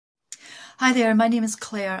Hi there, my name is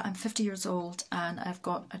Claire. I'm 50 years old and I've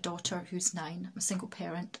got a daughter who's 9. I'm a single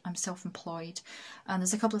parent, I'm self-employed, and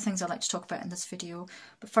there's a couple of things I'd like to talk about in this video.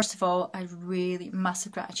 But first of all, I really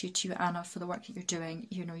massive gratitude to you, Anna, for the work that you're doing.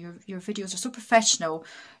 You know, your videos are so professional.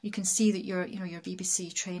 You can see that your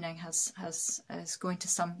BBC training is going to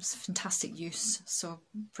some fantastic use. So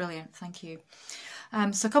brilliant, thank you.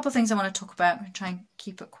 So a couple of things I want to talk about. I'm going to try and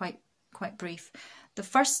keep it quite brief. The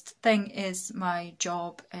first thing is my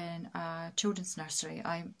job in a children's nursery.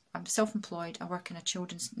 I'm self-employed. I work in a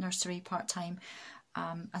children's nursery part-time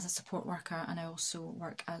as a support worker, and I also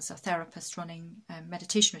work as a therapist running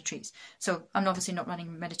meditation retreats. So I'm obviously not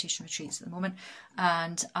running meditation retreats at the moment,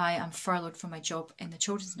 and I am furloughed from my job in the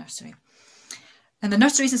children's nursery. And the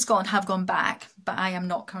nurseries in Scotland have gone back, but I am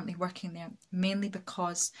not currently working there, mainly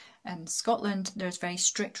because in Scotland there's very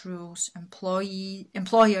strict rules. Employers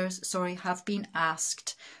have been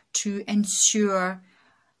asked to ensure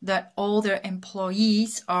that all their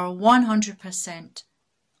employees are 100%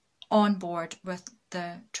 on board with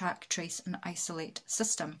the track, trace and isolate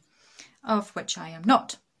system, of which I am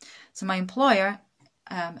not. So my employer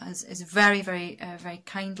is very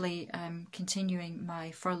kindly continuing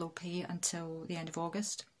my furlough pay until the end of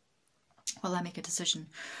August. While I make a decision.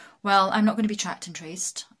 Well, I'm not going to be tracked and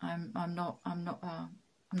traced. I'm not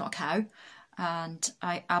a cow, and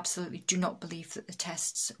I absolutely do not believe that the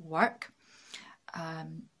tests work.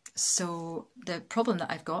 So the problem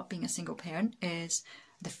that I've got, being a single parent, is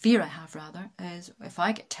the fear I have rather is if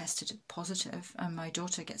I get tested positive and my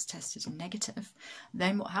daughter gets tested negative,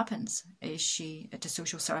 then what happens? Do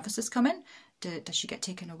social services come in? Does she get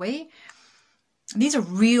taken away? These are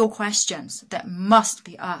real questions that must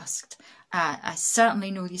be asked. I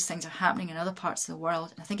certainly know these things are happening in other parts of the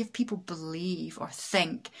world. And I think if people believe or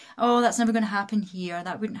think, oh, that's never going to happen here,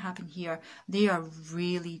 that wouldn't happen here, they are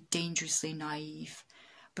really dangerously naive.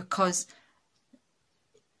 Because,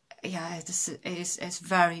 yeah, this is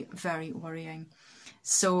very worrying.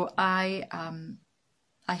 So I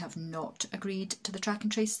have not agreed to the track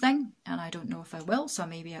and trace thing, and I don't know if I will, so I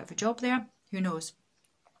may be out of a job there. Who knows?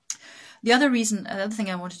 The other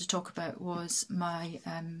thing I wanted to talk about was my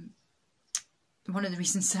one of the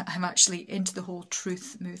reasons that I'm actually into the whole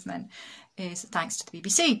truth movement is thanks to the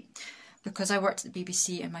BBC. Because I worked at the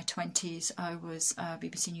BBC in my 20s, I was a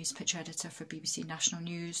BBC News picture editor for BBC National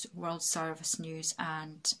News, World Service News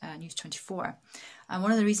and News 24. And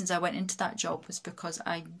one of the reasons I went into that job was because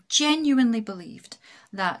I genuinely believed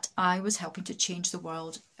that I was helping to change the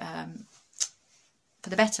world for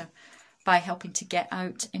the better, by helping to get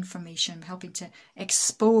out information, helping to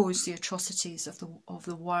expose the atrocities of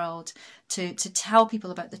the world, to tell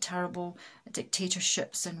people about the terrible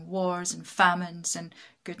dictatorships and wars and famines and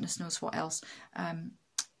goodness knows what else,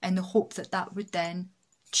 in the hope that that would then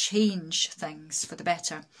change things for the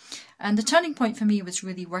better. And the turning point for me was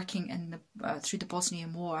really working in through the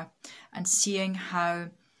Bosnian War and seeing how,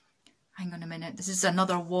 hang on a minute, this is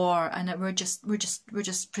another war, and we're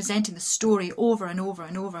just presenting the story over and over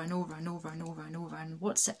and over and over and over and over and over, and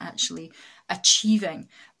what's it actually achieving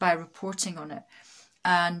by reporting on it.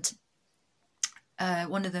 And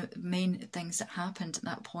one of the main things that happened at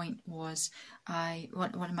that point was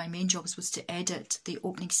one of my main jobs was to edit the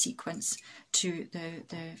opening sequence to the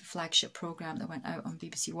flagship programme that went out on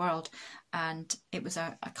BBC World, and it was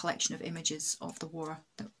a collection of images of the war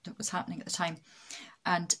that was happening at the time.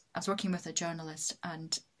 And I was working with a journalist,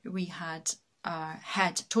 and we had our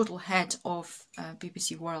total head of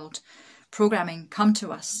BBC World programming come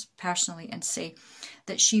to us personally and say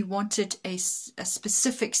that she wanted a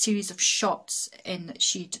specific series of shots that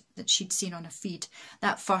she'd seen on a feed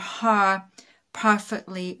that for her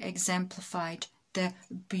perfectly exemplified the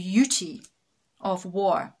beauty of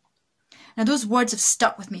war. Now those words have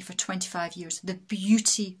stuck with me for 25 years. The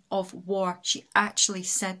beauty of war. She actually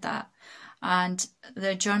said that. And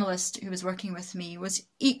the journalist who was working with me was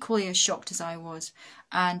equally as shocked as I was,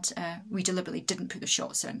 and we deliberately didn't put the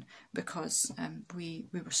shots in because we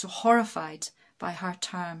were so horrified by her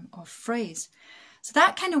term of phrase. So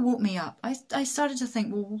that kind of woke me up. I started to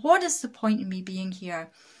think, well, what is the point in me being here?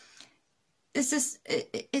 Is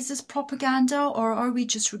this propaganda, or are we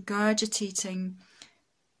just regurgitating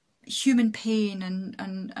human pain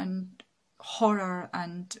and horror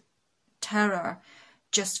and terror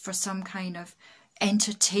just for some kind of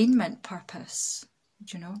entertainment purpose,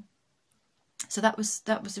 you know? So that was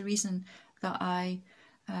the reason that I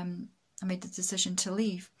made the decision to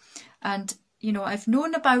leave. And you know, I've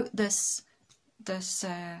known about the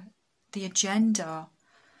agenda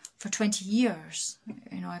for 20 years.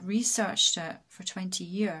 You know, I've researched it for 20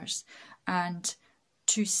 years, and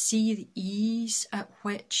to see the ease at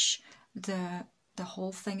which the the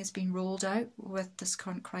whole thing is being rolled out with this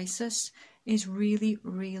current crisis is really,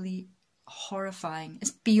 really horrifying.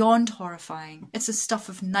 It's beyond horrifying. It's the stuff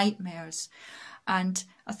of nightmares. And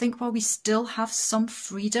I think while we still have some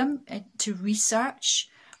freedom to research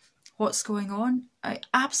what's going on,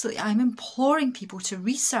 I'm imploring people to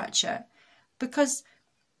research it, because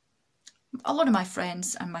a lot of my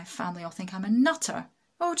friends and my family all think I'm a nutter.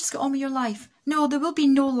 Oh, just get on with your life. No, there will be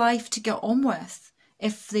no life to get on with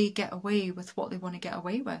if they get away with what they want to get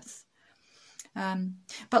away with.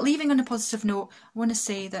 But leaving on a positive note, I want to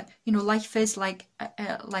say that, you know, life is like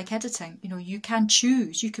editing. You know, you can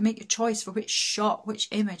choose, you can make a choice for which shot, which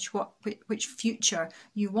image, which future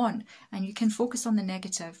you want, and you can focus on the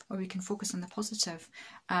negative or you can focus on the positive.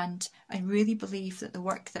 And I really believe that the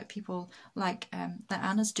work that people like that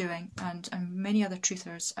Anna's doing and many other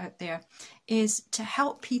truthers out there is to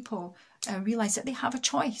help people realise that they have a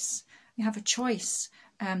choice. They have a choice.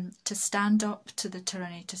 To stand up to the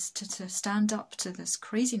tyranny, to stand up to this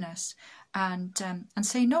craziness, and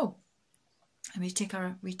say no, and we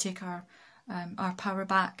take our power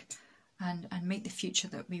back, and make the future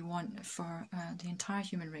that we want for the entire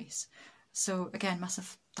human race. So again,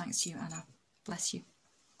 massive thanks to you, Anna. Bless you.